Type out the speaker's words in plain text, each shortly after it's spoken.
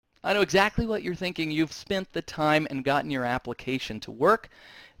I know exactly what you're thinking. You've spent the time and gotten your application to work.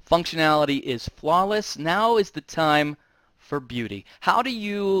 Functionality is flawless. Now is the time for beauty. How do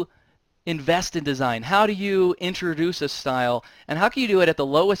you invest in design? How do you introduce a style? And how can you do it at the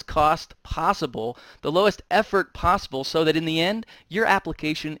lowest cost possible, the lowest effort possible, so that in the end, your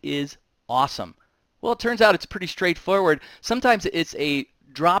application is awesome? Well, it turns out it's pretty straightforward. Sometimes it's a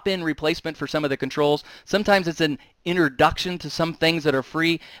drop-in replacement for some of the controls. Sometimes it's an introduction to some things that are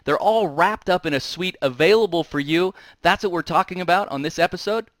free. They're all wrapped up in a suite available for you. That's what we're talking about on this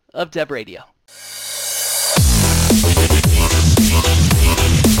episode of Dev Radio.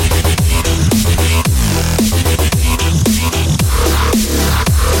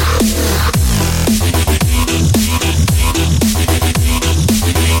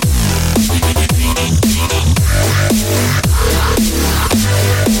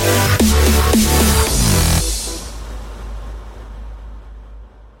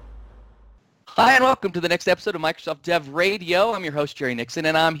 Hi, and welcome to the next episode of Microsoft Dev Radio. I'm your host, Jerry Nixon,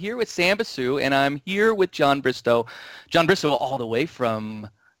 and I'm here with Sam Basu, and I'm here with John Bristow. John Bristow all the way from,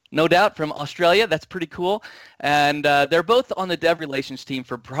 no doubt, from Australia. That's pretty cool. And they're both on the Dev Relations team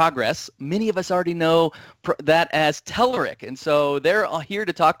for Progress. Many of us already know that as Telerik, and so they're here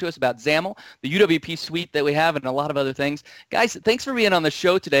to talk to us about XAML, the UWP suite that we have, and a lot of other things. Guys, thanks for being on the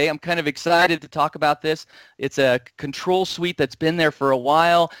show today. I'm kind of excited to talk about this. It's a control suite that's been there for a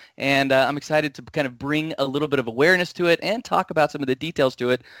while, and I'm excited to kind of bring a little bit of awareness to it and talk about some of the details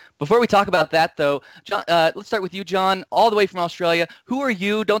to it. Before we talk about that, though, John, let's start with you, John, all the way from Australia. Who are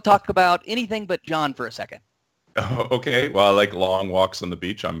you? Don't talk about anything but John for a second. Oh, okay. Well, I like long walks on the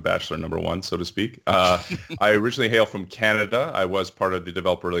beach. I'm bachelor number one, so to speak. I originally hail from Canada. I was part of the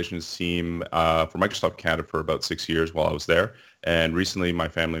developer relations team for Microsoft Canada for about 6 years while I was there. And recently, my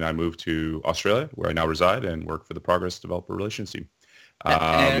family and I moved to Australia, where I now reside and work for the Progress developer relations team.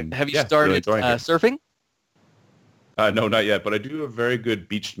 And have you started really surfing? No, not yet, but I do a very good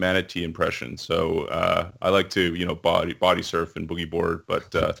beached manatee impression. So I like to, body surf and boogie board,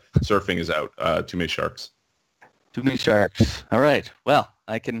 but surfing is out. Too many sharks. Too many sharks. All right. Well,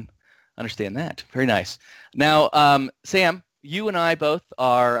 I can understand that. Very nice. Now, Sam, you and I both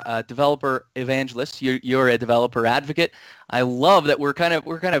are developer evangelists. You're a developer advocate. I love that we're kind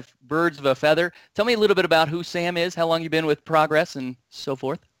of birds of a feather. Tell me a little bit about who Sam is, how long you've been with Progress, and so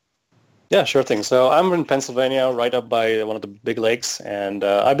forth. Yeah, sure thing. So I'm in Pennsylvania, right up by one of the big lakes, and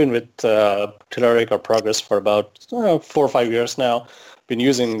I've been with Telerik or Progress for about 4 or 5 years now. Been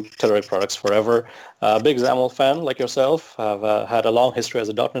using Telerik products forever. Big XAML fan like yourself. I've had a long history as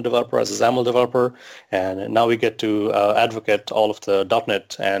a .NET developer, as a XAML developer, and now we get to advocate all of the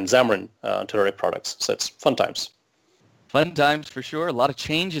 .NET and Xamarin Telerik products. So it's fun times. Fun times for sure. A lot of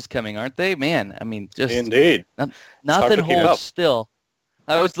changes coming, aren't they? Man, I mean, just indeed. Nothing holds still.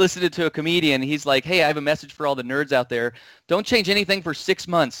 I was listening to a comedian. He's like, hey, I have a message for all the nerds out there. Don't change anything for 6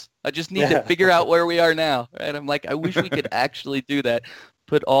 months. I just need to figure out where we are now. Right? I'm like, I wish we could actually do that.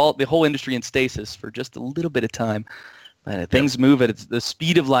 Put the whole industry in stasis for just a little bit of time. Things move at the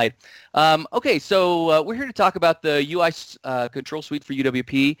speed of light. Okay, so we're here to talk about the UI control suite for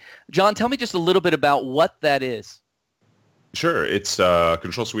UWP. John, tell me just a little bit about what that is. Sure. It's a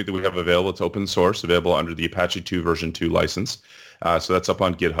control suite that we have available. It's open source, available under the Apache 2 version 2 license. So that's up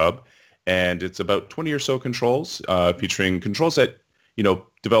on GitHub. And it's about 20 or so controls, featuring controls that,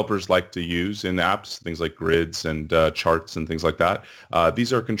 developers like to use in apps, things like grids and charts and things like that.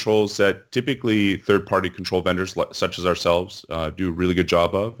 These are controls that typically third-party control vendors such as ourselves do a really good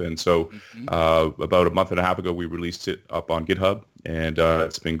job of. And so about a month and a half ago, we released it up on GitHub, and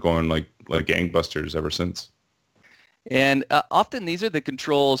it's been going like gangbusters ever since. And often these are the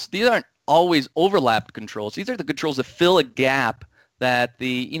controls, these aren't always overlapped controls. These are the controls that fill a gap that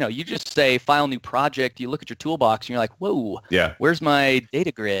you just say file new project, you look at your toolbox and you're like, whoa, where's my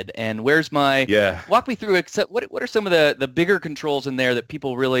data grid? And where's my, walk me through it. What are some of the bigger controls in there that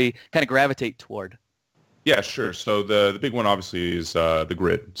people really kind of gravitate toward? Yeah, sure. So the big one obviously is the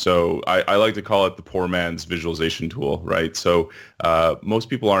grid. So I like to call it the poor man's visualization tool, right? So most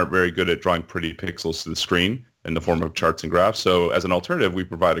people aren't very good at drawing pretty pixels to the screen in the form of charts and graphs. So as an alternative, we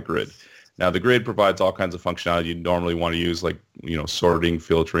provide a grid. Now, the grid provides all kinds of functionality you normally want to use, like sorting,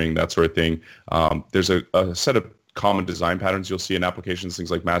 filtering, that sort of thing. There's a set of common design patterns you'll see in applications,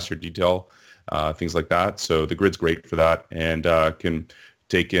 things like master detail, things like that. So the grid's great for that, and can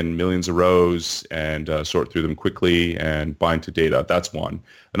take in millions of rows and sort through them quickly and bind to data. That's one.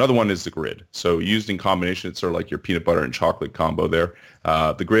 Another one is the grid. So used in combination, it's sort of like your peanut butter and chocolate combo there.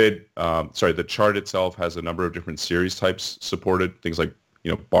 The chart itself has a number of different series types supported, things like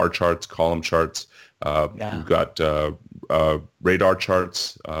bar charts, column charts. We've got radar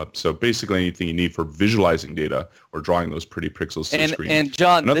charts. So basically anything you need for visualizing data or drawing those pretty pixels to the screen. And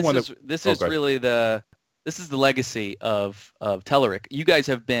John, Another this is really the legacy of Telerik. You guys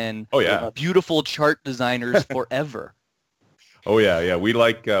have been beautiful chart designers forever. Oh yeah. We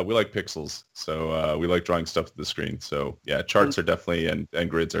like pixels, so we like drawing stuff to the screen. So yeah, charts are definitely and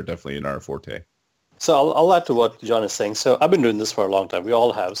grids are definitely in our forte. So I'll add to what John is saying. So I've been doing this for a long time. We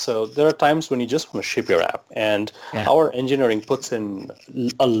all have. So there are times when you just want to ship your app, and our engineering puts in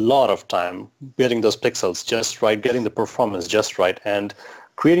a lot of time getting those pixels just right, getting the performance just right, and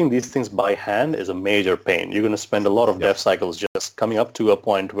creating these things by hand is a major pain. You're going to spend a lot of dev cycles just coming up to a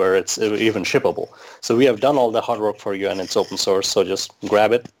point where it's even shippable. So we have done all the hard work for you, and it's open source. So just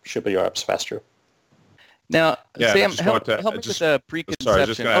grab it, ship your apps faster. Now, Sam, help me with the preconception. Sorry, I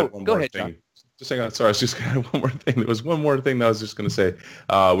was just going to add one go more ahead, thing. John. Just hang on. Sorry, I was just going to add one more thing. There was one more thing that I was just going to say,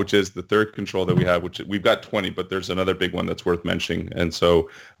 which is the third control that we have, which we've got 20, but there's another big one that's worth mentioning. And so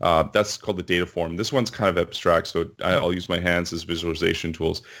that's called the data form. This one's kind of abstract, so I'll use my hands as visualization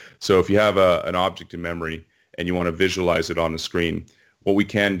tools. So if you have an object in memory and you want to visualize it on the screen, what we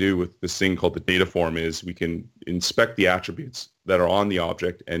can do with this thing called the data form is we can inspect the attributes that are on the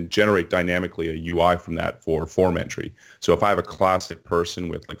object and generate dynamically a UI from that for form entry. So if I have a classic person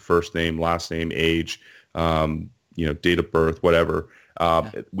with like first name, last name, age, date of birth, whatever,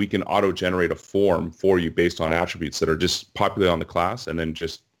 we can auto-generate a form for you based on attributes that are just populated on the class and then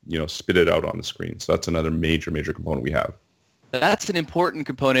just, spit it out on the screen. So that's another major component we have. That's an important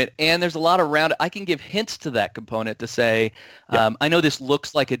component, and there's a lot around it. I can give hints to that component to say, I know this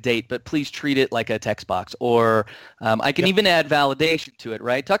looks like a date, but please treat it like a text box. Or I can even add validation to it,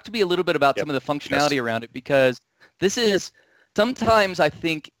 right? Talk to me a little bit about some of the functionality around it, because this is sometimes I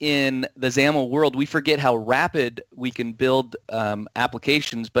think in the XAML world, we forget how rapid we can build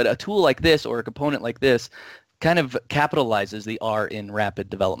applications, but a tool like this or a component like this kind of capitalizes the R in rapid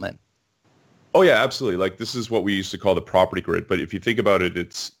development. Oh yeah, absolutely. Like this is what we used to call the property grid. But if you think about it,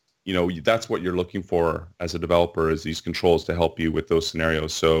 it's, that's what you're looking for as a developer, is these controls to help you with those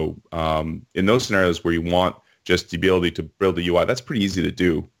scenarios. So in those scenarios where you want just the ability to build the UI, that's pretty easy to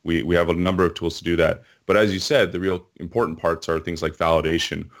do. We have a number of tools to do that. But as you said, the real important parts are things like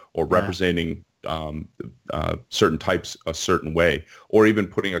validation or representing certain types a certain way, or even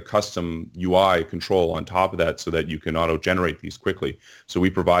putting a custom UI control on top of that so that you can auto-generate these quickly. So we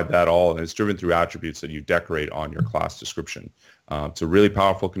provide that all, and it's driven through attributes that you decorate on your class description. It's a really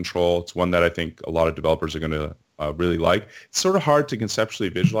powerful control. It's one that I think a lot of developers are going to really like. It's sort of hard to conceptually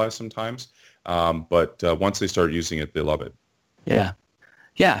visualize sometimes, but once they start using it, they love it.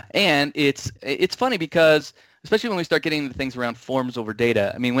 Yeah, and it's funny because especially when we start getting into things around forms over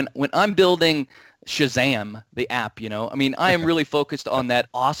data. I mean, when I'm building Shazam, the app, I am really focused on that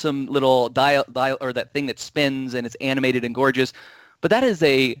awesome little dial or that thing that spins and it's animated and gorgeous. But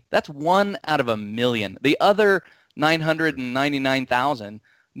that's one out of a million. The other 999,000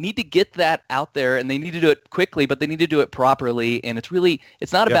 need to get that out there, and they need to do it quickly, but they need to do it properly. And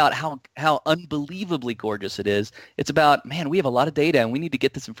it's not about how unbelievably gorgeous it is. It's about, man, we have a lot of data and we need to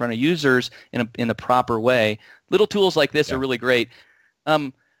get this in front of users in a proper way. Little tools like this are really great.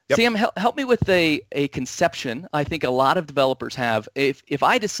 Sam, help me with a conception I think a lot of developers have. If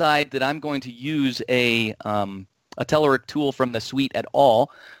I decide that I'm going to use a Telerik tool from the suite at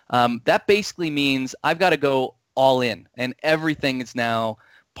all, that basically means I've got to go all in, and everything is now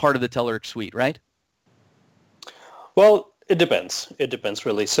part of the Telerik suite, right? Well, it depends. It depends,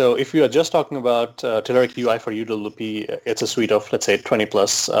 really. So if you are just talking about Telerik UI for UWP, it's a suite of, let's say, 20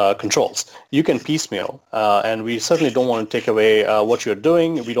 plus controls. You can piecemeal, and we certainly don't want to take away what you're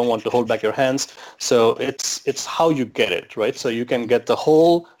doing. We don't want to hold back your hands. So it's how you get it, right? So you can get the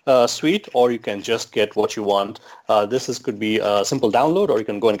whole suite, or you can just get what you want. This could be a simple download, or you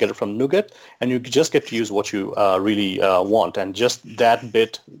can go and get it from NuGet, and you just get to use what you really want, and just that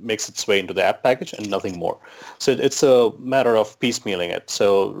bit makes its way into the app package and nothing more. So it's a matter of piecemealing it.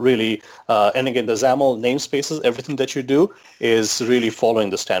 So really, and again, the XAML namespaces, everything that you do is really following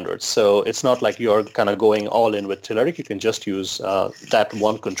the standards. So it's not like you're kind of going all in with Telerik. You can just use that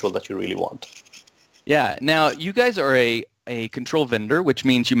one control that you really want. Yeah. Now, you guys are a control vendor, which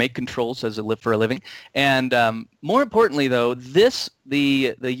means you make controls for a living. And more importantly, though,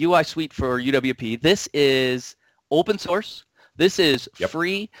 the UI suite for UWP, this is open source. This is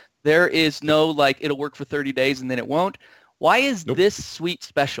free. There is no it'll work for 30 days and then it won't. Why is this suite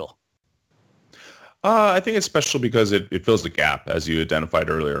special? I think it's special because it fills the gap, as you identified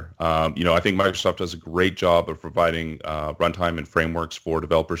earlier. I think Microsoft does a great job of providing runtime and frameworks for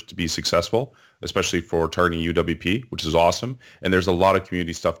developers to be successful, especially for targeting UWP, which is awesome. And there's a lot of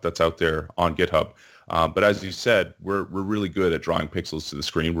community stuff that's out there on GitHub. But as you said, we're really good at drawing pixels to the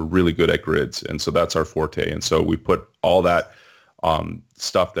screen. We're really good at grids. And so that's our forte. And so we put all that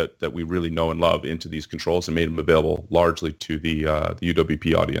stuff that we really know and love into these controls and made them available largely to the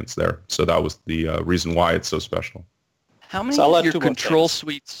UWP audience there. So that was the reason why it's so special. How many of your control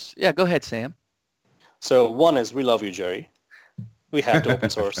suites? Yeah, go ahead, Sam. So one is we love you, Jerry. We have to open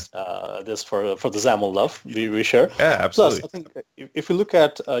source this for the XAML love. We share. Yeah, absolutely. Plus, I think if you look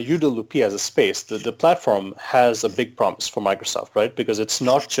at UWP as a space, the platform has a big promise for Microsoft, right? Because it's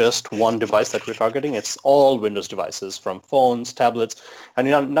not just one device that we're targeting. It's all Windows devices, from phones, tablets. And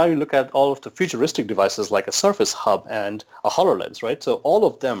now you look at all of the futuristic devices like a Surface Hub and a HoloLens, right? So all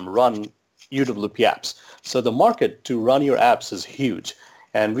of them run UWP apps. So the market to run your apps is huge.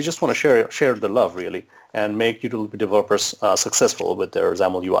 And we just want to share the love, really, and make UWP developers successful with their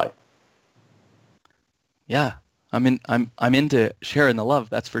XAML UI. Yeah, I'm into sharing the love,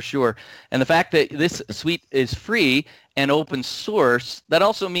 that's for sure. And the fact that this suite is free and open source, that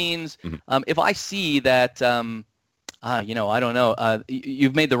also means if I see that, I don't know,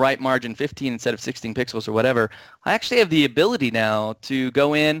 you've made the right margin 15 instead of 16 pixels or whatever, I actually have the ability now to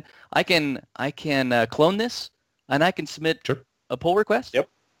go in. I can clone this, and I can submit a pull request? Yep,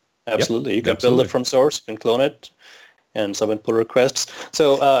 absolutely. You can build it from source, you can clone it, and submit pull requests.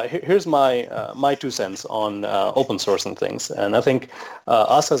 So here's my 2 cents on open source and things. And I think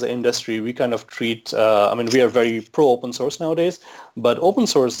us as an industry, we kind of treat, we are very pro open source nowadays, but open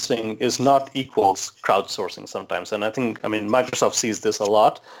sourcing is not equals crowdsourcing sometimes. And I think, Microsoft sees this a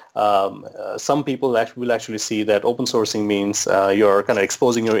lot. Some people will actually see that open sourcing means you're kind of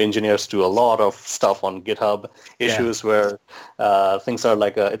exposing your engineers to a lot of stuff on GitHub issues where things are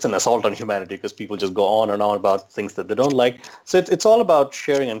like it's an assault on humanity because people just go on and on about things that they don't like. So it's all about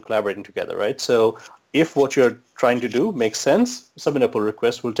sharing and collaborating together, right? So if what you're trying to do makes sense, submit a pull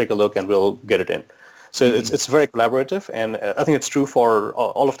request, we'll take a look and we'll get it in. So it's very collaborative, and I think it's true for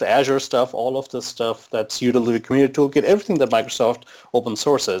all of the Azure stuff, all of the stuff that's UWP Community Toolkit, everything that Microsoft open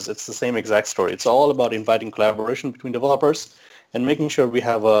sources. It's the same exact story. It's all about inviting collaboration between developers and making sure we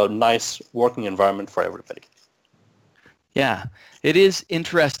have a nice working environment for everybody. Yeah, it is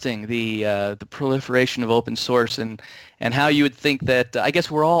interesting, the proliferation of open source and how you would think that, I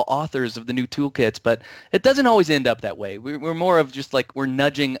guess we're all authors of the new toolkits, but it doesn't always end up that way. We're more of just like we're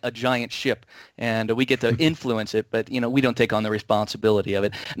nudging a giant ship, and we get to influence it, but we don't take on the responsibility of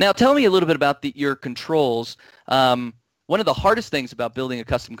it. Now, tell me a little bit about your controls. One of the hardest things about building a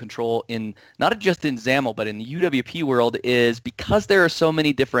custom control not just in XAML, but in the UWP world is because there are so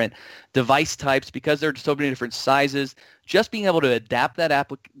many different device types, because there are so many different sizes, just being able to adapt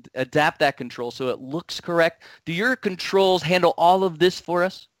that control so it looks correct. Do your controls handle all of this for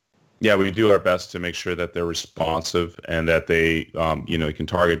us? Yeah, we do our best to make sure that they're responsive and that they, can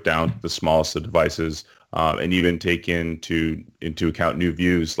target down to the smallest of devices, and even take into account new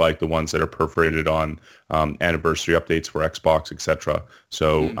views like the ones that are perforated on anniversary updates for Xbox, etc.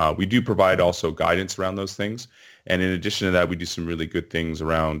 So we do provide also guidance around those things. And in addition to that, we do some really good things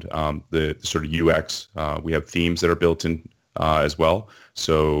around the sort of UX. We have themes that are built in as well.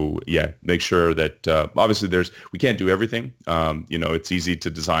 So yeah, make sure that obviously we can't do everything. It's easy to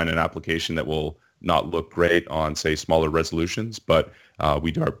design an application that will not look great on, say, smaller resolutions, but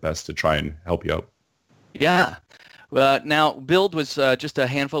we do our best to try and help you out. Yeah. Now, Build was just a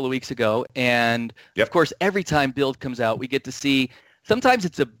handful of weeks ago, and of course, every time Build comes out, we get to see, sometimes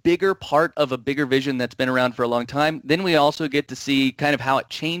it's a bigger part of a bigger vision that's been around for a long time. Then we also get to see kind of how it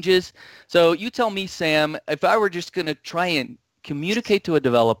changes. So you tell me, Sam, if I were just going to try and communicate to a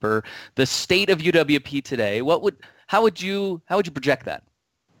developer the state of UWP today, how would you project that?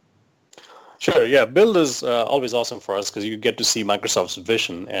 Sure, yeah. Build is always awesome for us because you get to see Microsoft's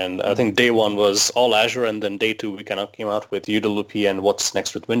vision. And I think day one was all Azure, and then day two we kind of came out with UWP and what's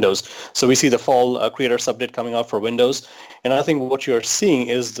next with Windows. So we see the fall Creators update coming out for Windows. And I think what you're seeing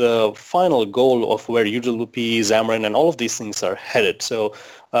is the final goal of where UWP, Xamarin, and all of these things are headed. So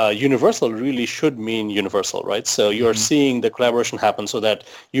universal really should mean universal, right? So you're seeing the collaboration happen so that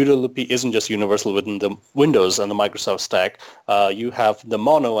UWP isn't just universal within the Windows and the Microsoft stack. You have the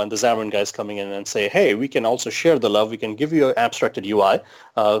Mono and the Xamarin guys coming in and say, hey, we can also share the love. We can give you an abstracted UI.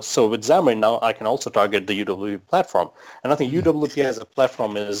 So with Xamarin now, I can also target the UWP platform. And I think UWP as a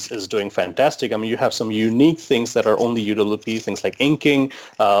platform is doing fantastic. I mean, you have some unique things that are only UWP, things like inking,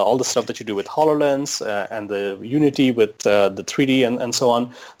 all the stuff that you do with HoloLens and the Unity with the 3D and so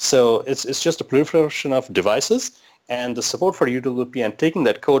on. So it's just a proliferation of devices and the support for UWP and taking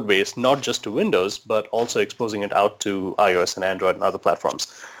that code base not just to Windows, but also exposing it out to iOS and Android and other platforms.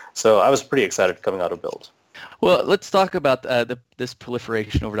 So I was pretty excited coming out of Build. Well, let's talk about this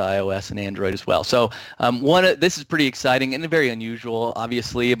proliferation over to iOS and Android as well. So this is pretty exciting and very unusual.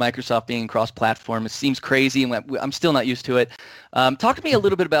 Obviously, Microsoft being cross-platform, it seems crazy, and I'm still not used to it. Talk to me a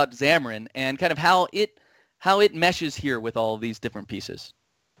little bit about Xamarin and kind of how it meshes here with all of these different pieces.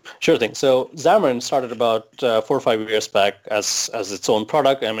 Sure thing. So Xamarin started about 4 or 5 years back as its own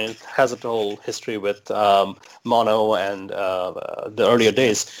product. I mean, it has a whole history with Mono and the earlier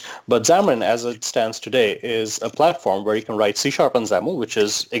days. But Xamarin, as it stands today, is a platform where you can write C# and XAML, which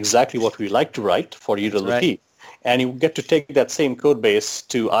is exactly what we like to write for UWP. Right. And you get to take that same code base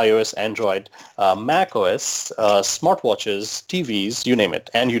to iOS, Android, Mac OS, smartwatches, TVs, you name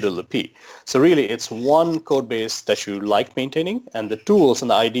it, and UWP. So really, it's one code base that you like maintaining, and the tools and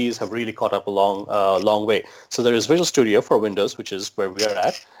the IDEs have really caught up a long way. So there is Visual Studio for Windows, which is where we are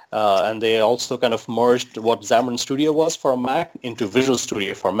at, and they also kind of merged what Xamarin Studio was for Mac into Visual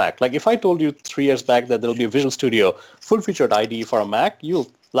Studio for Mac. Like if I told you 3 years back that there'll be a Visual Studio full-featured IDE for a Mac,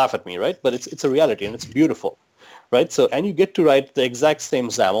 you'll laugh at me, right? But it's a reality, and it's beautiful. Right, so and you get to write the exact same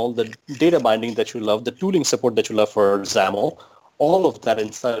XAML, the data binding that you love, the tooling support that you love for XAML, all of that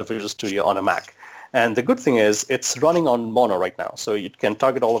inside of Visual Studio on a Mac. And the good thing is it's running on Mono right now, so it can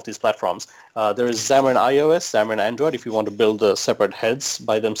target all of these platforms. There is Xamarin iOS, Xamarin Android if you want to build the separate heads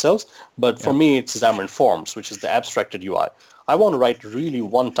by themselves, but for me it's Xamarin Forms, which is the abstracted UI. I want to write really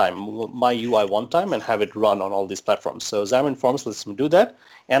my UI one time and have it run on all these platforms. So Xamarin Forms lets me do that,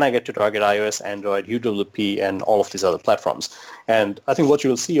 and I get to target iOS, Android, UWP, and all of these other platforms. And I think what you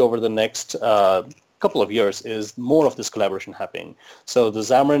will see over the next couple of years is more of this collaboration happening. So the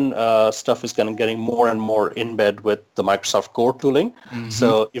Xamarin stuff is getting more and more in bed with the Microsoft Core tooling. Mm-hmm.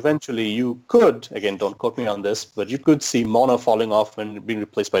 So eventually you could, again, don't quote me on this, but you could see Mono falling off and being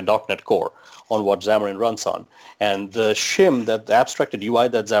replaced by .NET Core on what Xamarin runs on. And the shim, the abstracted UI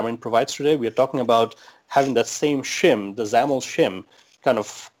that Xamarin provides today, we are talking about having that same shim, the XAML shim, kind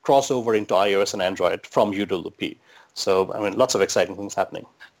of cross over into iOS and Android from UWP. So, I mean, lots of exciting things happening.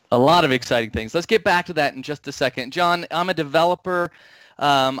 A lot of exciting things. Let's get back to that in just a second. John, I'm a developer.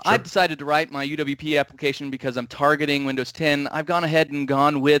 Sure. I've decided to write my UWP application because I'm targeting Windows 10. I've gone ahead and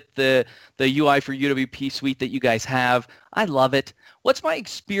gone with the UI for UWP suite that you guys have. I love it. What's my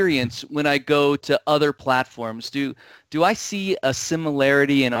experience when I go to other platforms? Do I see a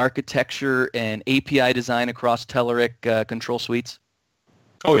similarity in architecture and API design across Telerik control suites?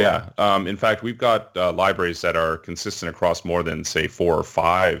 Oh, yeah. In fact, we've got libraries that are consistent across more than, say, 4 or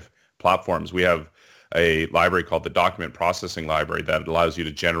 5 platforms. We have a library called the Document Processing Library that allows you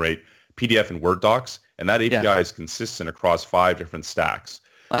to generate PDF and Word docs, and that API is consistent across 5 different stacks.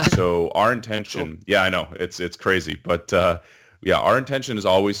 So our intention, I know, it's crazy, but our intention is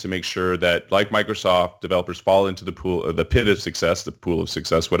always to make sure that, like Microsoft, developers fall into the pit of success, the pool of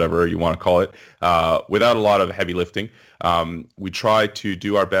success, whatever you want to call it, without a lot of heavy lifting. We try to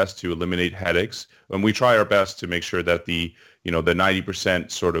do our best to eliminate headaches, and we try our best to make sure that the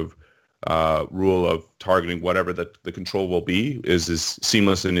 90% sort of rule of targeting whatever the control will be is as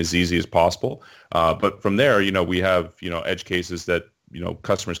seamless and as easy as possible. But from there, we have edge cases that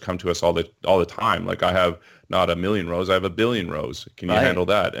customers come to us all the time. Like I have not 1 million rows, I have 1 billion rows. Can you handle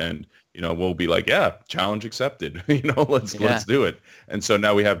that? And we'll be like, challenge accepted. Let's do it. And so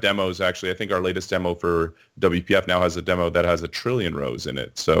now we have demos. Actually, I think our latest demo for WPF now has a demo that has 1 trillion rows in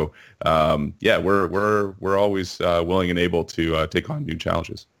it. So we're always willing and able to take on new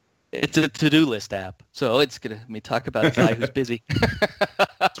challenges. It's a to-do list app, so it's gonna talk about a guy who's busy.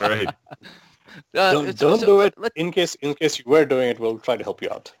 That's right. Don't do it. In case you were doing it, we'll try to help you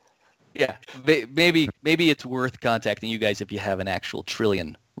out. Yeah, maybe it's worth contacting you guys if you have an actual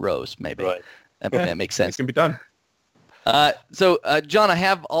trillion rows. Maybe that makes sense. It can be done. So John, I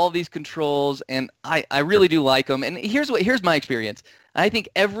have all these controls, and I really do like them. And here's my experience. I think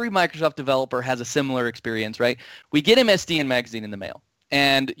every Microsoft developer has a similar experience, right? We get MSDN magazine in the mail.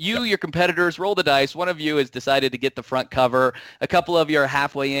 And your competitors, roll the dice. One of you has decided to get the front cover. A couple of you are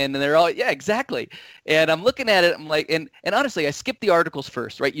halfway in, and they're all, exactly. And I'm looking at it, I'm like, and honestly, I skip the articles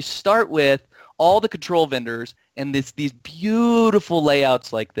first, right? You start with all the control vendors and these beautiful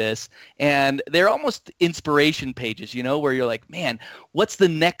layouts like this, and they're almost inspiration pages, where you're like, man, what's the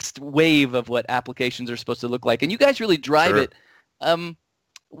next wave of what applications are supposed to look like? And you guys really drive it.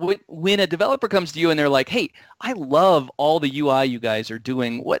 When a developer comes to you and they're like, hey, I love all the UI you guys are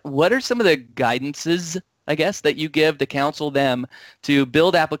doing, what are some of the guidances, I guess, that you give to counsel them to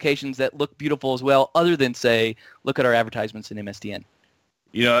build applications that look beautiful as well, other than, say, look at our advertisements in MSDN?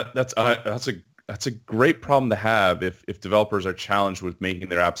 That's a great problem to have if developers are challenged with making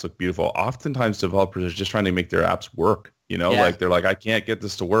their apps look beautiful. Oftentimes developers are just trying to make their apps work, like they're like, I can't get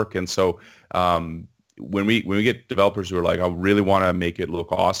this to work. And so when we get developers who are like, I really want to make it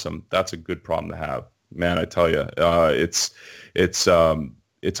look awesome, that's a good problem to have. Man, I tell you,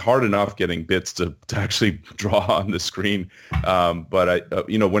 it's hard enough getting bits to actually draw on the screen. But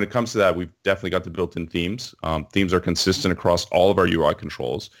when it comes to that, we've definitely got the built-in themes. Themes are consistent across all of our UI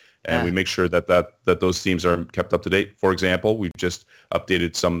controls. And we make sure that those themes are kept up to date. For example, we've just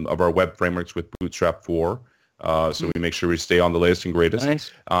updated some of our web frameworks with Bootstrap 4. So we make sure we stay on the latest and greatest.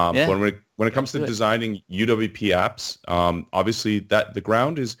 Nice. When it comes to designing UWP apps, obviously that the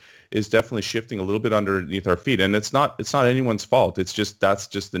ground is definitely shifting a little bit underneath our feet, and it's not anyone's fault. It's just that's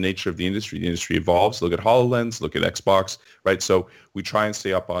just the nature of the industry. The industry evolves. Look at HoloLens. Look at Xbox. Right. So we try and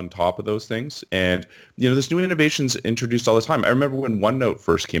stay up on top of those things, and there's new innovations introduced all the time. I remember when OneNote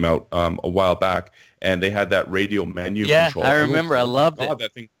first came out a while back, and they had that radial menu control. I remember. I loved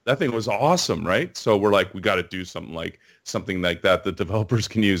it. That thing was awesome, right? So we're like, we got to do something like that developers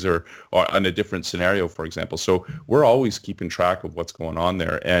can use or in a different scenario, for example. So we're always keeping track of what's going on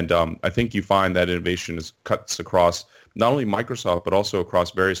there. And I think you find that innovation cuts across not only Microsoft, but also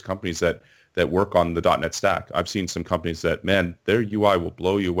across various companies that work on the .NET stack. I've seen some companies that, man, their UI will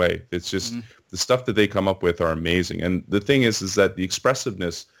blow you away. It's just the stuff that they come up with are amazing. And the thing is that the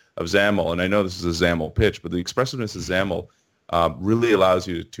expressiveness of XAML, and I know this is a XAML pitch, but the expressiveness of XAML really allows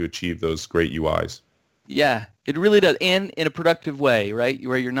you to achieve those great UIs. Yeah, it really does, and in a productive way, right?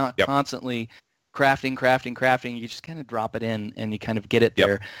 Where you're not constantly crafting. You just kind of drop it in, and you kind of get it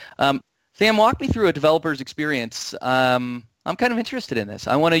there. Sam, walk me through a developer's experience. I'm kind of interested in this.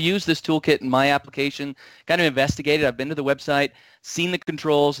 I want to use this toolkit in my application, kind of investigate it. I've been to the website, seen the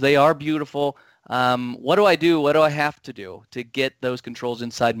controls. They are beautiful. What do I do? What do I have to do to get those controls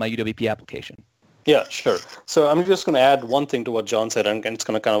inside my UWP application? Yeah, sure. So I'm just going to add one thing to what John said, and it's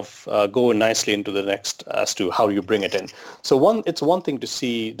going to kind of go nicely into the next as to how you bring it in. So it's one thing to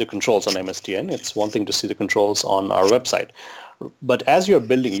see the controls on MSDN. It's one thing to see the controls on our website. But as you're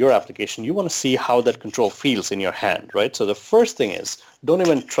building your application, you want to see how that control feels in your hand, right? So the first thing is, don't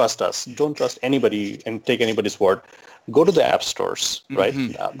even trust us. Don't trust anybody and take anybody's word. Go to the app stores, right?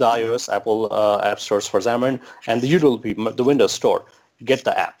 The iOS, Apple app stores for Xamarin, and the UWP, the Windows Store. Get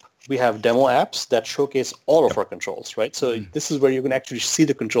the app. We have demo apps that showcase all of our controls, right? So this is where you can actually see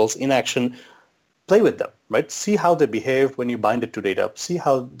the controls in action, play with them, right? See how they behave when you bind it to data, see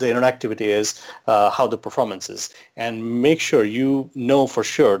how the interactivity is, how the performance is, and make sure you know for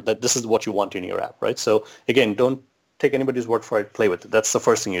sure that this is what you want in your app, right? So again, don't take anybody's word for it, play with it. That's the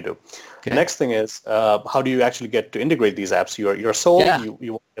first thing you do. Okay. The next thing is, how do you actually get to integrate these apps? You're sold,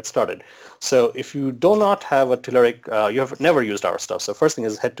 you want to get started. So if you do not have a Telerik, you have never used our stuff. So first thing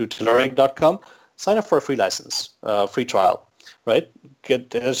is head to Telerik.com, sign up for a free license, free trial, right?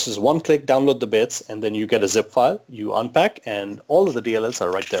 There's just one click, download the bits, and then you get a zip file, you unpack, and all of the DLLs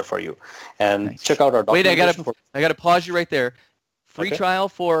are right there for you. And check out our documentation. Wait, I got to pause you right there. Free trial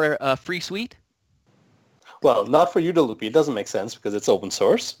for a free suite? Well, not for UWP. It doesn't make sense because it's open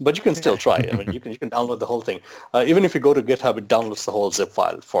source, but you can still try it. I mean, you can download the whole thing. Even if you go to GitHub, it downloads the whole zip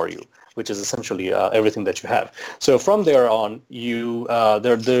file for you, which is essentially everything that you have. So from there on, you go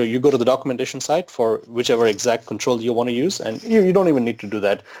to the documentation site for whichever exact control you want to use, and you don't even need to do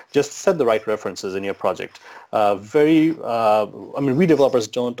that. Just set the right references in your project. We developers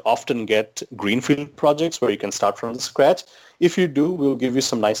don't often get greenfield projects where you can start from scratch. If you do, we'll give you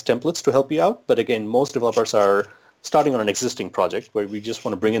some nice templates to help you out. But again, most developers are starting on an existing project where we just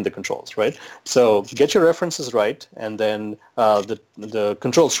want to bring in the controls, right? So get your references right, and then the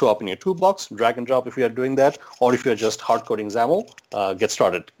controls show up in your toolbox, drag and drop if you are doing that, or if you're just hard coding XAML, get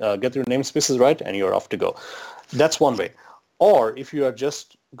started. Get your namespaces right, and you're off to go. That's one way. Or if you are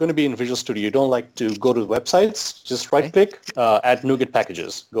just going to be in Visual Studio, you don't like to go to websites, just right-click, add NuGet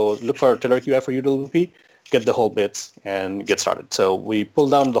packages. Go look for Telerik UI for UWP, get the whole bits, and get started. So we pull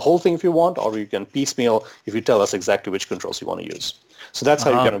down the whole thing if you want, or you can piecemeal if you tell us exactly which controls you want to use. So that's how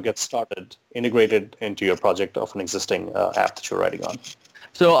you kind of get started, integrated into your project of an existing app that you're writing on.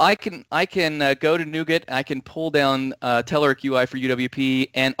 So I can go to NuGet, I can pull down Telerik UI for UWP,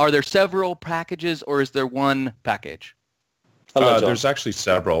 and are there several packages, or is there one package? There's actually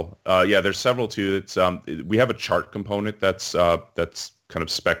several. There's several too. It's we have a chart component that's kind of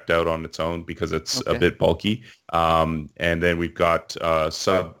spec'd out on its own because it's a bit bulky. And then we've got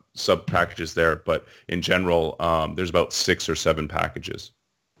sub packages there, but in general, there's about 6 or 7 packages.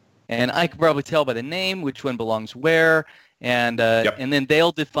 And I can probably tell by the name which one belongs where, and then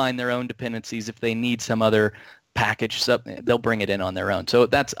they'll define their own dependencies if they need some other package, so they'll bring it in on their own. So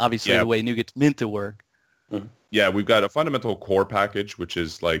that's obviously the way NuGet's meant to work. Yeah, we've got a fundamental core package, which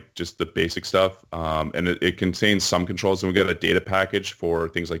is like just the basic stuff, and it contains some controls. And we got a data package for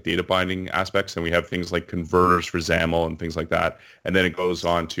things like data binding aspects, and we have things like converters for XAML and things like that. And then it goes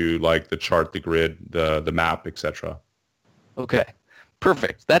on to like the chart, the grid, the map, etc. Okay,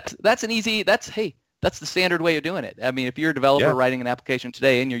 perfect. That's the standard way of doing it. I mean, if you're a developer writing an application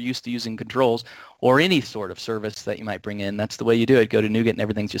today and you're used to using controls or any sort of service that you might bring in, that's the way you do it. Go to NuGet and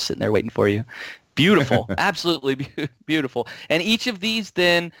everything's just sitting there waiting for you. Beautiful. Absolutely beautiful. And each of these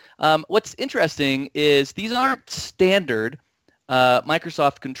then, what's interesting is these aren't standard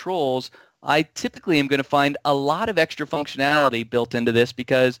Microsoft controls. I typically am going to find a lot of extra functionality built into this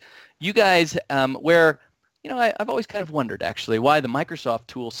because you guys, I've always kind of wondered actually why the Microsoft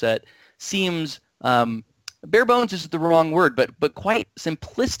tool set seems bare bones is the wrong word, but quite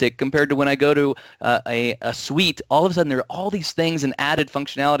simplistic compared to when I go to a suite. All of a sudden, there are all these things and added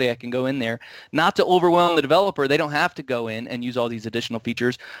functionality I can go in there. Not to overwhelm the developer, they don't have to go in and use all these additional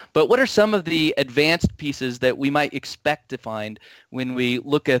features. But what are some of the advanced pieces that we might expect to find when we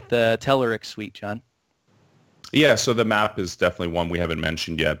look at the Telerik suite, John? Yeah, so the map is definitely one we haven't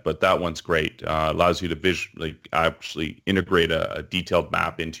mentioned yet, but that one's great. Allows you to actually integrate a detailed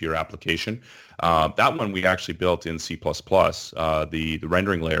map into your application. That one we actually built in C++, the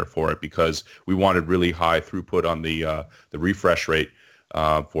rendering layer for it, because we wanted really high throughput on the refresh rate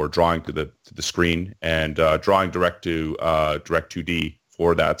for drawing to the screen and drawing direct to Direct2D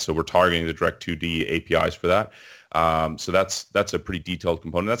for that. So we're targeting the Direct2D APIs for that. So that's a pretty detailed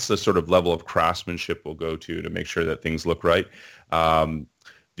component. That's the sort of level of craftsmanship we'll go to make sure that things look right.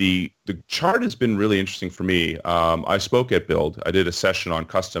 The chart has been really interesting for me. I spoke at Build. I did a session on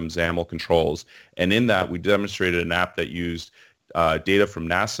custom XAML controls, and in that we demonstrated an app that used data from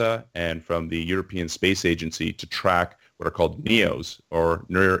NASA and from the European Space Agency to track what are called NEOs, or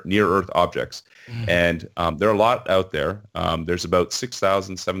near-Earth objects. And there are a lot out there. There's about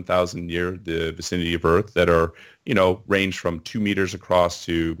 6,000, 7,000 near the vicinity of Earth that are, range from 2 meters across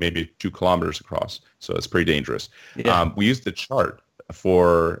to maybe 2 kilometers across. So it's pretty dangerous. Yeah. We used the chart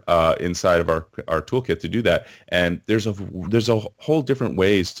for inside of our toolkit to do that, and there's a whole different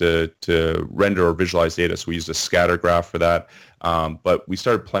ways to render or visualize data. So we used a scatter graph for that, but we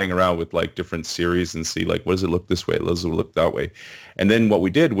started playing around with like different series and see like, what does it look this way, what does it look that way? And then what we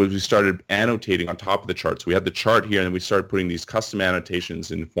did was we started annotating on top of the chart. So we had the chart here, and we started putting these custom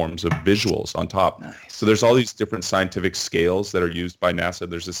annotations in forms of visuals on top. Nice. So there's all these different scientific scales that are used by NASA.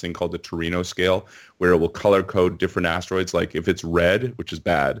 There's this thing called the Torino scale, where it will color code different asteroids. Like if it's red, which is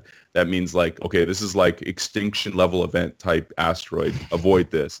bad, that means like, okay, this is like extinction level event type asteroid. Avoid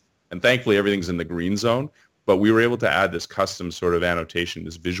this. And thankfully, everything's in the green zone. But we were able to add this custom sort of annotation,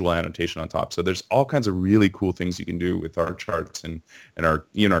 this visual annotation on top. So there's all kinds of really cool things you can do with our charts and our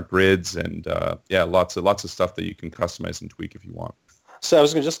grids, and lots of stuff that you can customize and tweak if you want. So I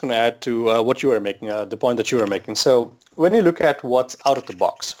was just going to add to what you were making, the point that you were making. So when you look at what's out of the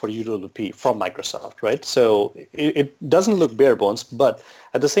box for UWP from Microsoft, right? So it doesn't look bare bones, but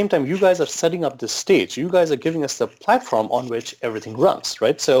at the same time, you guys are setting up this stage. You guys are giving us the platform on which everything runs,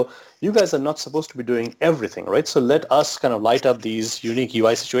 right? So you guys are not supposed to be doing everything, right? So let us kind of light up these unique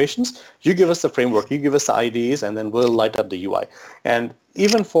UI situations. You give us the framework, you give us the IDEs, and then we'll light up the UI. And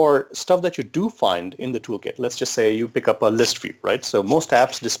even for stuff that you do find in the toolkit, let's just say you pick up a list view, right? So most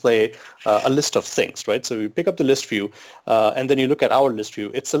apps display a list of things, right? So you pick up the list view, and then you look at our list view.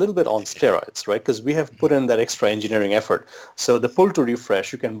 It's a little bit on steroids, right? Because we have put in that extra engineering effort. So the pull to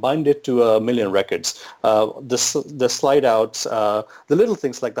refresh, you can bind it to 1 million records. The slide outs, the little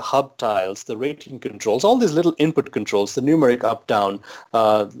things like the hub tiles, the rating controls, all these little input controls, the numeric up, down,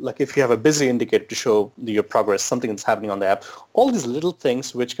 like if you have a busy indicator to show your progress, something that's happening on the app, all these little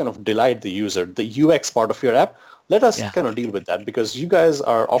things which kind of delight the user, the UX part of your app. Let us kind of deal with that, because you guys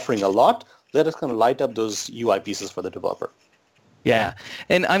are offering a lot. Let us kind of light up those UI pieces for the developer. Yeah,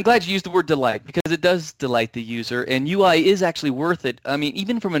 and I'm glad you used the word delight, because it does delight the user, and UI is actually worth it. I mean,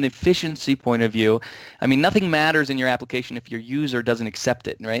 even from an efficiency point of view, I mean, nothing matters in your application if your user doesn't accept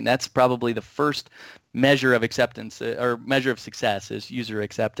it, right? And that's probably the first measure of acceptance or measure of success is user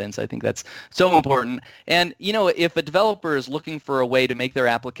acceptance. I think that's so important. And, if a developer is looking for a way to make their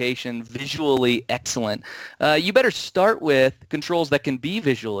application visually excellent, you better start with controls that can be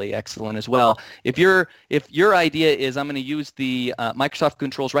visually excellent as well. If your idea is I'm going to use the Microsoft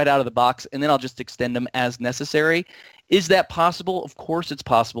controls right out of the box and then I'll just extend them as necessary, Is that possible? Of course it's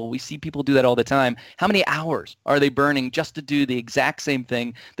possible. We see people do that all the time. How many hours are they burning just to do the exact same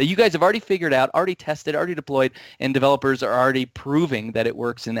thing that you guys have already figured out, already tested, already deployed, and developers are already proving that it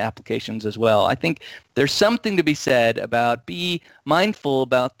works in applications as well? I think there's something to be said about be mindful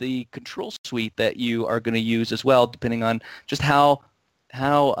about the control suite that you are going to use as well, depending on just how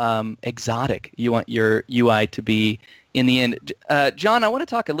exotic you want your UI to be in the end. John, I want to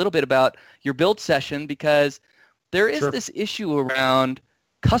talk a little bit about your build session because there is this issue around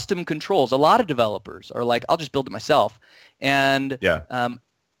custom controls. A lot of developers are like, I'll just build it myself. And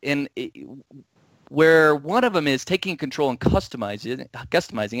where one of them is taking control and customizing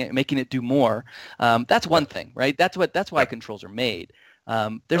it and making it do more, that's one thing, right? That's why controls are made.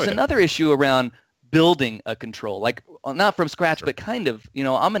 There's another issue around building a control, like not from scratch, but kind of, I'm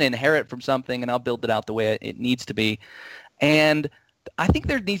going to inherit from something and I'll build it out the way it needs to be. And I think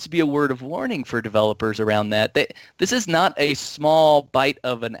there needs to be a word of warning for developers around that. This is not a small bite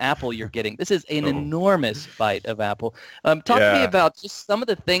of an apple you're getting. This is an enormous bite of apple. Talk to me about just some of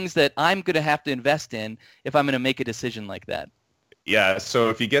the things that I'm going to have to invest in if I'm going to make a decision like that. Yeah, so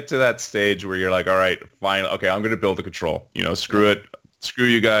if you get to that stage where you're like, all right, fine, okay, I'm going to build a control. Screw it. Screw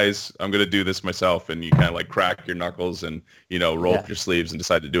you guys. I'm going to do this myself. And you kind of like crack your knuckles and, roll up your sleeves and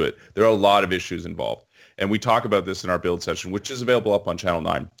decide to do it. There are a lot of issues involved. And we talk about this in our build session, which is available up on Channel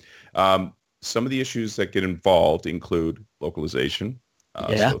 9. Some of the issues that get involved include localization.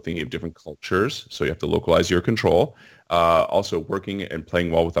 So thinking of different cultures. So you have to localize your control. Also working and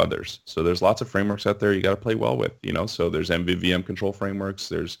playing well with others. So there's lots of frameworks out there you got to play well with, So there's MVVM control frameworks.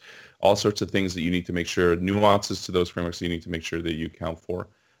 There's all sorts of things that you need to make sure, nuances to those frameworks that you need to make sure that you account for.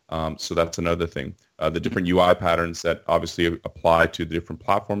 So that's another thing. The different UI patterns that obviously apply to the different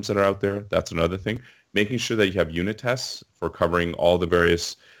platforms that are out there, that's another thing. Making sure that you have unit tests for covering all the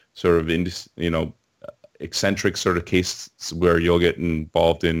various sort of, eccentric sort of cases where you'll get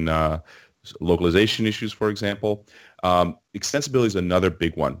involved in localization issues, for example. Extensibility is another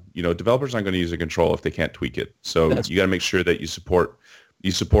big one. Developers aren't going to use a control if they can't tweak it. So you got to make sure that you support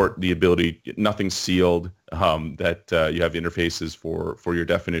the ability, nothing's sealed, that you have interfaces for your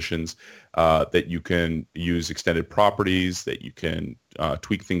definitions, that you can use extended properties, that you can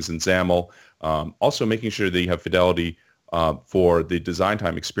tweak things in XAML. Also making sure that you have fidelity for the design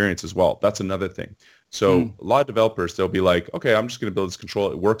time experience as well. That's another thing. So a lot of developers, they'll be like, okay, I'm just going to build this control.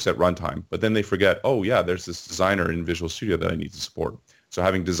 It works at runtime. But then they forget, oh, yeah, there's this designer in Visual Studio that I need to support. So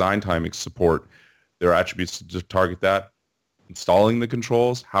having design time support, there are attributes to target that. Installing the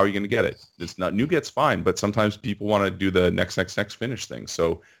controls, how are you going to get it? It's not NuGet's fine, but sometimes people want to do the next finish thing.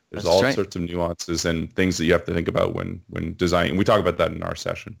 So there's sorts of nuances and things that you have to think about when designing. We talk about that in our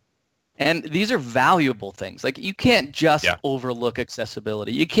session. And these are valuable things. Like you can't just overlook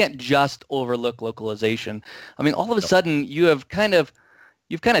accessibility. You can't just overlook localization. I mean, all of a sudden you've kind of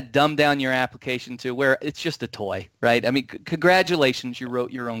dumbed down your application to where it's just a toy, right? I mean, congratulations, you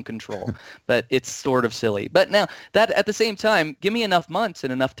wrote your own control, but it's sort of silly. But now that at the same time, give me enough months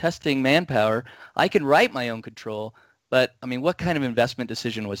and enough testing manpower, I can write my own control. But I mean, what kind of investment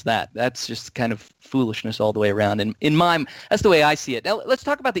decision was that? That's just kind of foolishness all the way around. And that's the way I see it. Now let's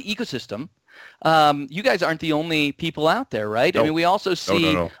talk about the ecosystem. You guys aren't the only people out there, right? Nope. I mean, we also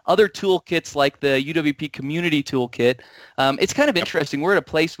see other toolkits like the UWP Community Toolkit. It's kind of interesting. We're at a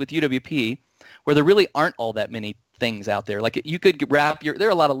place with UWP where there really aren't all that many things out there. Like you could there are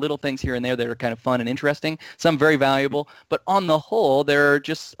a lot of little things here and there that are kind of fun and interesting, some very valuable, but on the whole, there are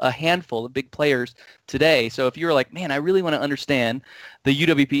just a handful of big players today. So if you're like, man, I really want to understand the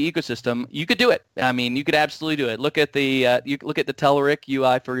UWP ecosystem, you could do it. I mean, you could absolutely do it. Look at the Telerik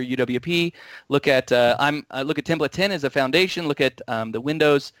UI for UWP. Look at Template 10 as a foundation. Look at the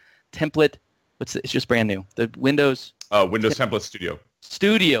Windows template. It's just brand new. The Windows Template Studio.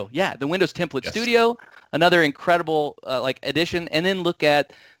 The Windows Template Studio, another incredible addition. And then look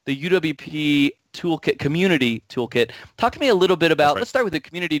at the UWP Toolkit, Community Toolkit. Talk to me a little bit about, let's start with the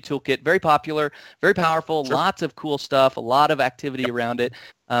Community Toolkit. Very popular, very powerful, lots of cool stuff, a lot of activity around it.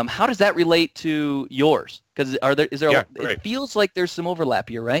 How does that relate to yours? Because it feels like there's some overlap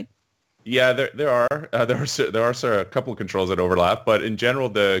here, right? Yeah, there are a couple of controls that overlap, but in general,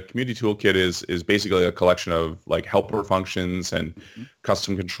 the Community Toolkit is basically a collection of like helper functions and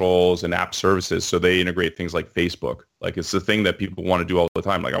custom controls and app services. So they integrate things like Facebook. Like it's the thing that people want to do all the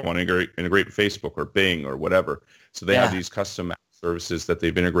time. Like I want to integrate Facebook or Bing or whatever. So they have these custom app services that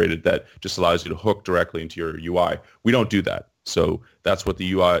they've integrated that just allows you to hook directly into your UI. We don't do that. So that's what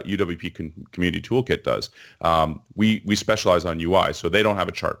the UWP Community Toolkit does. We specialize on UI, so they don't have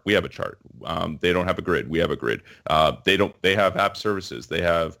a chart. We have a chart. They don't have a grid. We have a grid. They have app services. They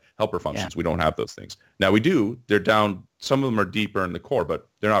have helper functions. We don't have those things. Now we do. They're down. Some of them are deeper in the core, but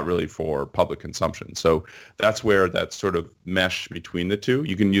they're not really for public consumption. So that's where that sort of mesh between the two.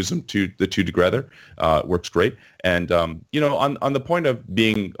 You can use the two together. Works great. And on the point of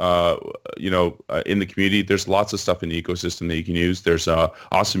being in the community, there's lots of stuff in the ecosystem that you can use. There's an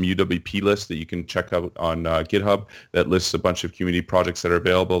awesome UWP list that you can check out on GitHub that lists a bunch of community projects that are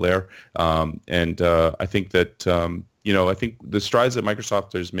available there. I think that I think the strides that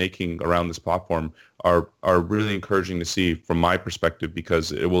Microsoft is making around this platform are really encouraging to see from my perspective,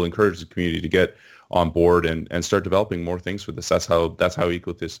 because it will encourage the community to get on board and start developing more things with this. That's how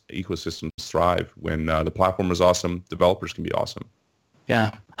ecosystems thrive. When the platform is awesome, developers can be awesome.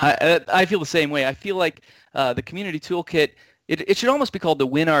 Yeah, I feel the same way. I feel like the community toolkit, it should almost be called the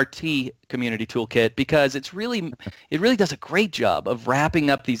WinRT Community Toolkit, because it really does a great job of wrapping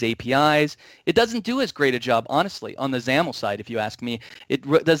up these APIs. It doesn't do as great a job, honestly, on the XAML side, if you ask me. It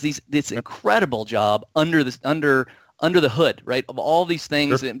does this incredible job under the hood, right, of all these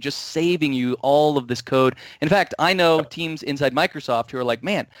things, and just saving you all of this code. In fact, I know teams inside Microsoft who are like,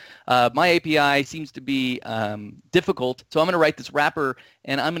 man, my API seems to be difficult, so I'm going to write this wrapper,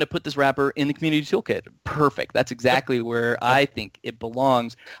 and I'm going to put this wrapper in the community toolkit. Perfect. That's exactly where I think it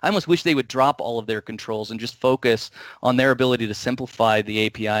belongs. I almost wish they would drop all of their controls and just focus on their ability to simplify the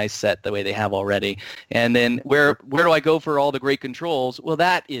API set the way they have already. And then where do I go for all the great controls? Well,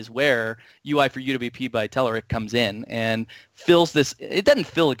 that is where UI for UWP by Telerik comes in and fills this. It doesn't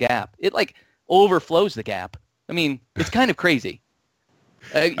fill a gap. It overflows the gap. I mean, it's kind of crazy.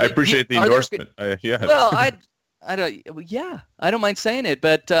 I appreciate the endorsement. Yeah. Well, I don't mind saying it,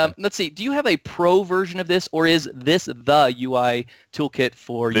 but let's see. Do you have a pro version of this, or is this the UI toolkit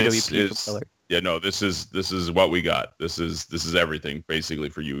for UWP? Yeah, no. This is what we got. This is everything basically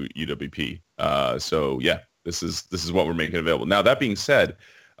for UWP. So yeah, this is what we're making available. Now, that being said,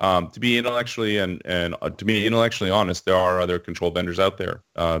 to be intellectually honest, there are other control vendors out there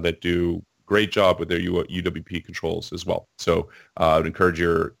that do great job with their UWP controls as well. So I would encourage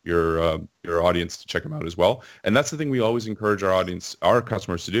your audience to check them out as well. And that's the thing we always encourage our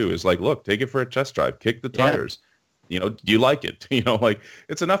customers to do is look, take it for a test drive, kick the tires. Do you like it?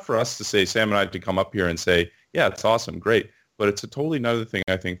 It's enough for us to say, Sam and I, to come up here and say, yeah, it's awesome, great. But it's a totally another thing,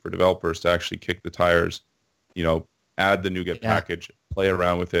 I think, for developers to actually kick the tires, add the NuGet package, play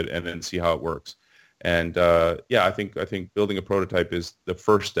around with it, and then see how it works. And I think building a prototype is the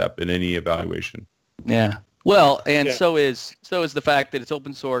first step in any evaluation. Yeah. Well, and so is the fact that it's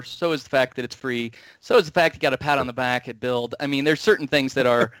open source. So is the fact that it's free. So is the fact you got a pat on the back at Build. I mean, there's certain things that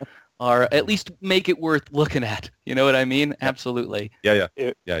are at least make it worth looking at. You know what I mean? Absolutely. Yeah.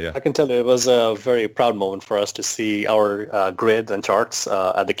 I can tell you it was a very proud moment for us to see our grid and charts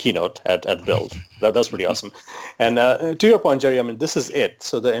at the keynote at Build. That's pretty awesome. And to your point, Jerry, I mean, this is it.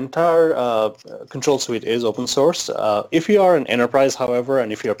 So the entire control suite is open source. If you are an enterprise, however,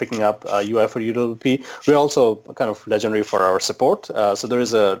 and if you're picking up UI for UWP, we're also kind of legendary for our support. So there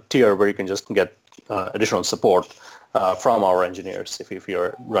is a tier where you can just get additional support from our engineers if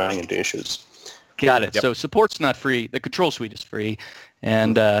you're running into issues. Got it. Yep. So support's not free. The control suite is free,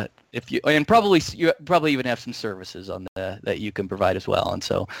 and you probably even have some services on that you can provide as well. And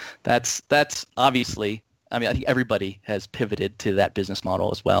so that's obviously. I mean, I think everybody has pivoted to that business model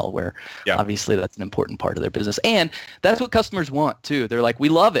as well, where obviously that's an important part of their business, and that's what customers want too. They're like, we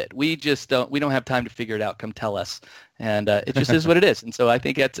love it. We don't have time to figure it out. Come tell us, and it just is what it is. And so I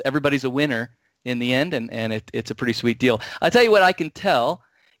think everybody's a winner in the end, and it's a pretty sweet deal. I'll tell you what I can tell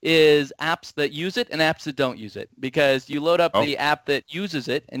is apps that use it and apps that don't use it, because you load up the app that uses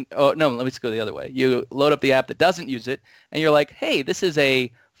it, and let me just go the other way. You load up the app that doesn't use it, and you're like, hey, this is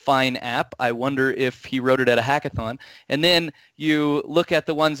a fine app. I wonder if he wrote it at a hackathon. And then you look at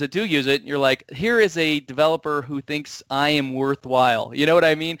the ones that do use it, and you're like, here is a developer who thinks I am worthwhile. You know what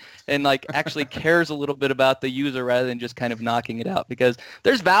I mean? And actually cares a little bit about the user rather than just kind of knocking it out, because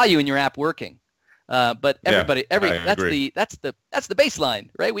there's value in your app working. But everybody, that's the baseline,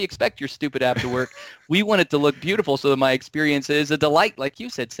 right? We expect your stupid app to work. We want it to look beautiful, so that my experience is a delight, like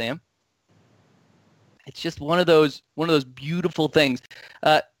you said, Sam. It's just one of those beautiful things.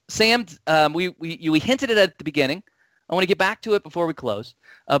 Sam, we hinted it at the beginning. I want to get back to it before we close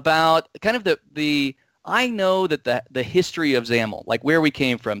about kind of the I know that the history of XAML, like where we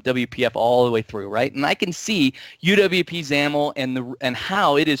came from, WPF all the way through, right? And I can see UWP XAML and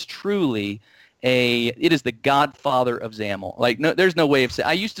how it is truly it is the godfather of XAML. Like, no, there's no way of saying.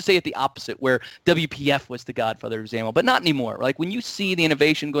 I used to say it the opposite, where WPF was the godfather of XAML, but not anymore. Like, when you see the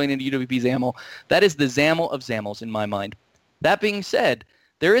innovation going into UWP XAML, that is the XAML of XAMLs in my mind. That being said,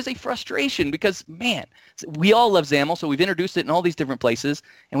 there is a frustration because, man, we all love XAML, so we've introduced it in all these different places,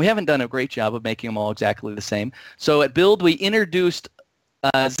 and we haven't done a great job of making them all exactly the same. So at Build, we introduced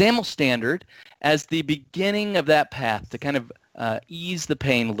XAML Standard as the beginning of that path to kind of ease the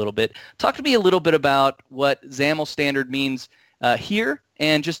pain a little bit. Talk to me a little bit about what XAML Standard means here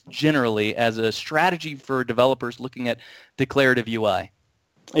and just generally as a strategy for developers looking at declarative UI.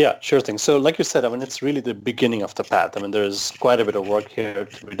 Yeah, sure thing. So like you said, I mean, it's really the beginning of the path. I mean, there's quite a bit of work here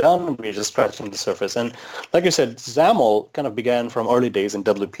to be done. We're just scratching the surface. And like you said, XAML kind of began from early days in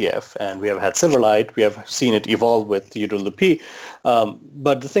WPF, and we have had Silverlight. We have seen it evolve with UWP.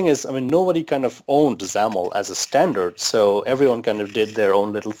 But the thing is, I mean, nobody kind of owned XAML as a standard. So everyone kind of did their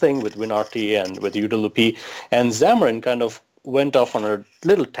own little thing with WinRT and with UWP. And Xamarin kind of went off on a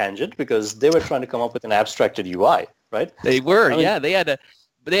little tangent because they were trying to come up with an abstracted UI, right? They were, yeah.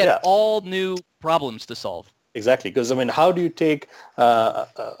 They had all new problems to solve. Exactly, because I mean, how do you take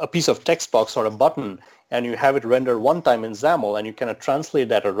a piece of text box or a button and you have it render one time in XAML and you kind of translate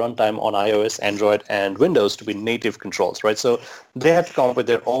that at runtime on iOS, Android, and Windows to be native controls, right? So they had to come up with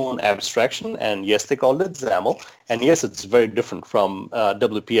their own abstraction, and yes, they called it XAML, and yes, it's very different from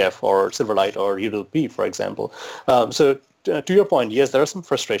WPF or Silverlight or UWP, for example. So to your point, yes, there are some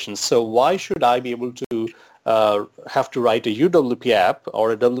frustrations. So why should I be able to have to write a UWP app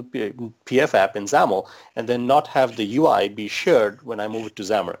or a WPF app in XAML and then not have the UI be shared when I move it to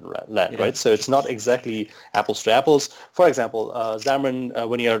Xamarin land, right? So it's not exactly apples to apples. For example, Xamarin,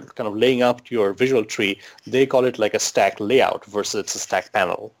 when you're kind of laying out your visual tree, they call it like a stack layout versus a stack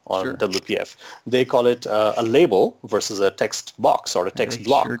panel on WPF. They call it a label versus a text box or a text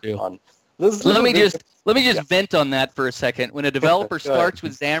block on. Let me just vent on that for a second. When a developer starts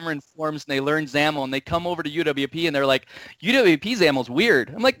with Xamarin Forms and they learn XAML and they come over to UWP and they're like, UWP XAML is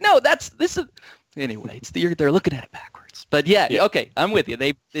weird. I'm like, no, anyway, they're looking at it backwards. But yeah, okay, I'm with you.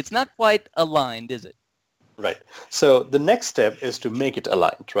 It's not quite aligned, is it? Right. So the next step is to make it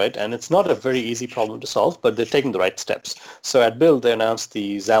aligned, right? And it's not a very easy problem to solve, but they're taking the right steps. So at Build, they announced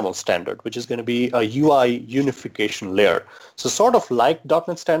the XAML standard, which is going to be a UI unification layer. So sort of like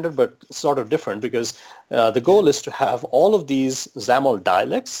 .NET standard, but sort of different because the goal is to have all of these XAML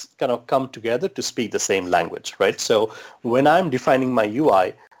dialects kind of come together to speak the same language, right? So when I'm defining my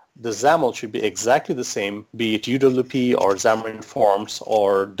UI, the XAML should be exactly the same, be it UWP or Xamarin Forms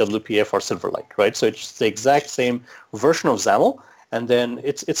or WPF or Silverlight, right? So it's the exact same version of XAML, and then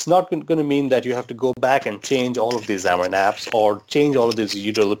it's not going to mean that you have to go back and change all of these Xamarin apps or change all of these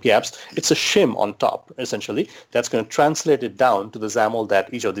UWP apps. It's a shim on top, essentially, that's going to translate it down to the XAML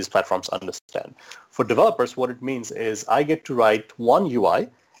that each of these platforms understand. For developers, what it means is I get to write one UI,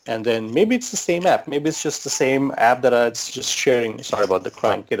 and then maybe it's the same app. Maybe it's just the same app that it's just sharing. Sorry about the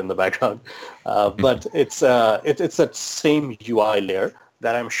crying kid in the background. But it's that same UI layer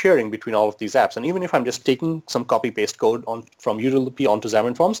that I'm sharing between all of these apps. And even if I'm just taking some copy-paste code from UWP onto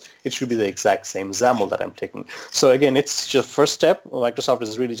Xamarin Forms, it should be the exact same XAML that I'm taking. So again, it's just first step. Microsoft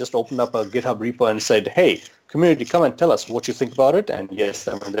has really just opened up a GitHub repo and said, hey, community, come and tell us what you think about it. And yes,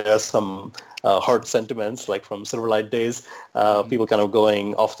 I mean, there are some hard sentiments, like from Silverlight days, people kind of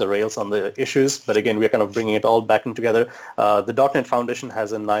going off the rails on the issues. But again, we're kind of bringing it all back in together. The .NET Foundation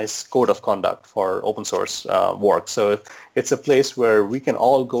has a nice code of conduct for open source work. So it's a place where we can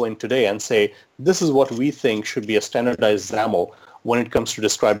all go in today and say, this is what we think should be a standardized XAML when it comes to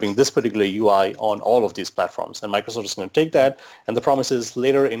describing this particular UI on all of these platforms. And Microsoft is going to take that, and the promise is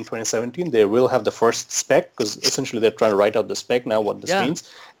later in 2017, they will have the first spec, because essentially they're trying to write out the spec now, what this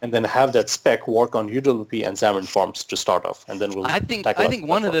means, and then have that spec work on UWP and Xamarin Forms to start off, and then we'll I think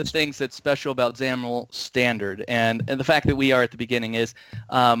one of the things that's special about XAML Standard and the fact that we are at the beginning is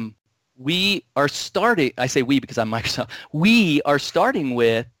we are starting, I say we because I'm Microsoft, we are starting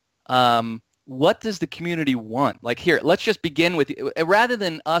with what does the community want? Like here, let's just begin with, rather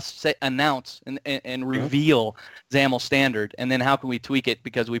than us announce and reveal XAML standard, and then how can we tweak it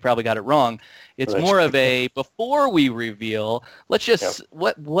because we probably got it wrong. It's more of a, before we reveal, let's just,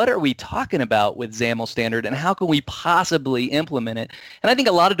 what are we talking about with XAML standard and how can we possibly implement it? And I think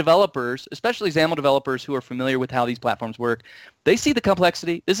a lot of developers, especially XAML developers who are familiar with how these platforms work, they see the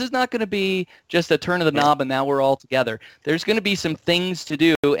complexity. This is not going to be just a turn of the knob and now we're all together. There's going to be some things to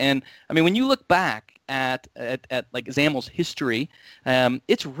do. And I mean, when you look back at like XAML's history,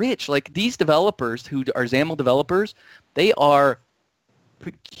 it's rich. Like these developers who are XAML developers, they are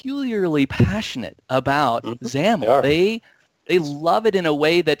peculiarly passionate about XAML. they love it in a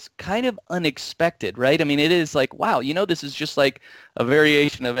way that's kind of unexpected, right? I mean, it is like, wow, this is just like a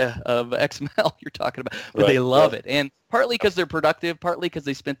variation of XML you're talking about, but they love it. And partly because they're productive, partly because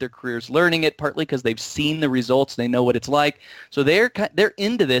they spent their careers learning it, partly because they've seen the results, they know what it's like. So they're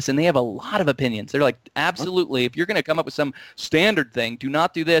into this, and they have a lot of opinions. They're like, absolutely, if you're going to come up with some standard thing, do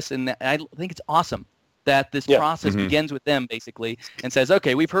not do this. And I think it's awesome that this process begins with them, basically, and says,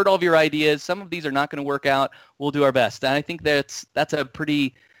 okay, we've heard all of your ideas. Some of these are not going to work out. We'll do our best. And I think that's a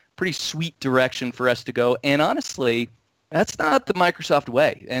pretty sweet direction for us to go. And honestly, that's not the Microsoft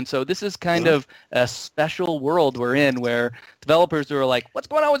way. And so this is kind of a special world we're in, where developers are like, what's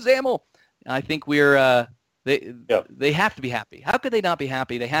going on with XAML? I think we're they have to be happy. How could they not be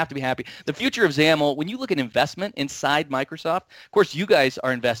happy? They have to be happy. The future of XAML, when you look at investment inside Microsoft, of course you guys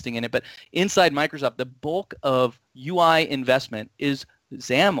are investing in it, but inside Microsoft, the bulk of UI investment is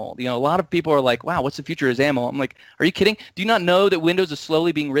XAML. A lot of people are like, wow, what's the future of XAML? I'm like, are you kidding? Do you not know that Windows is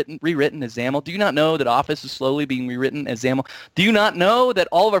slowly being rewritten as XAML? Do you not know that Office is slowly being rewritten as XAML? Do you not know that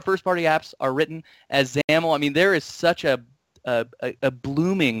all of our first-party apps are written as XAML? I mean, there is such a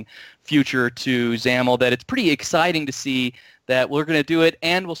blooming future to XAML that it's pretty exciting to see that we're going to do it,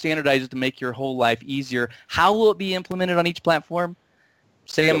 and we'll standardize it to make your whole life easier. How will it be implemented on each platform?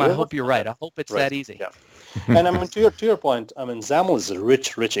 Sam, I hope you're right. I hope it's that easy. Yeah. And I mean, to your point, I mean, XAML is a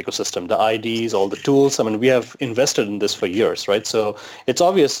rich ecosystem. The IDs, all the tools. I mean, we have invested in this for years, right? So it's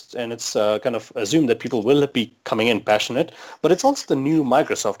obvious, and it's kind of assumed that people will be coming in passionate. But it's also the new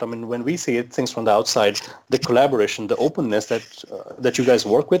Microsoft. I mean, when we see things from the outside, the collaboration, the openness that you guys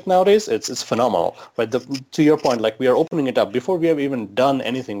work with nowadays, it's phenomenal, right? To your point, like, we are opening it up before we have even done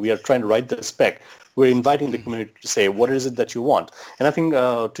anything. We are trying to write the spec. We're inviting the community to say, what is it that you want? And I think,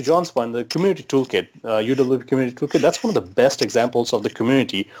 to John's point, the community toolkit, UWP community toolkit, that's one of the best examples of the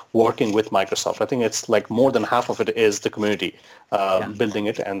community working with Microsoft. I think it's like more than half of it is the community building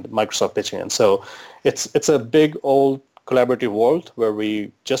it and Microsoft pitching it. So it's a big old collaborative world where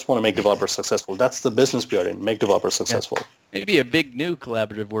we just want to make developers successful. That's the business we are in, make developers successful. Maybe a big new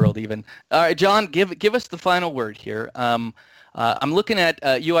collaborative world even. All right, John, give us the final word here. I'm looking at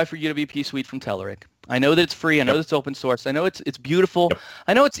UI for UWP Suite from Telerik. I know that it's free. I know that it's open source. I know it's beautiful.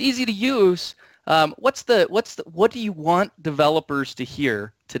 I know it's easy to use. What do you want developers to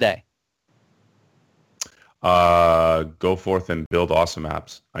hear today? Go forth and build awesome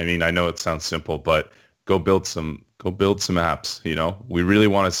apps. I mean, I know it sounds simple, but go build some apps. We really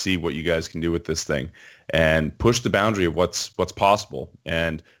want to see what you guys can do with this thing, and push the boundary of what's possible,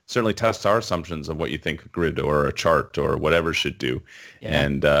 and certainly test our assumptions of what you think a grid or a chart or whatever should do.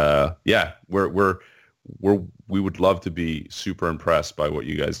 And we would love to be super impressed by what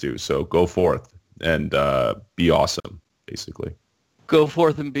you guys do. So go forth and be awesome, basically. Go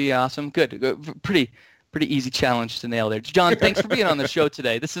forth and be awesome. Good. Pretty easy challenge to nail there. John, thanks for being on the show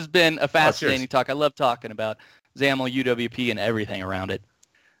today. This has been a fascinating talk. I love talking about XAML, UWP, and everything around it.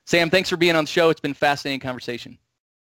 Sam, thanks for being on the show. It's been a fascinating conversation.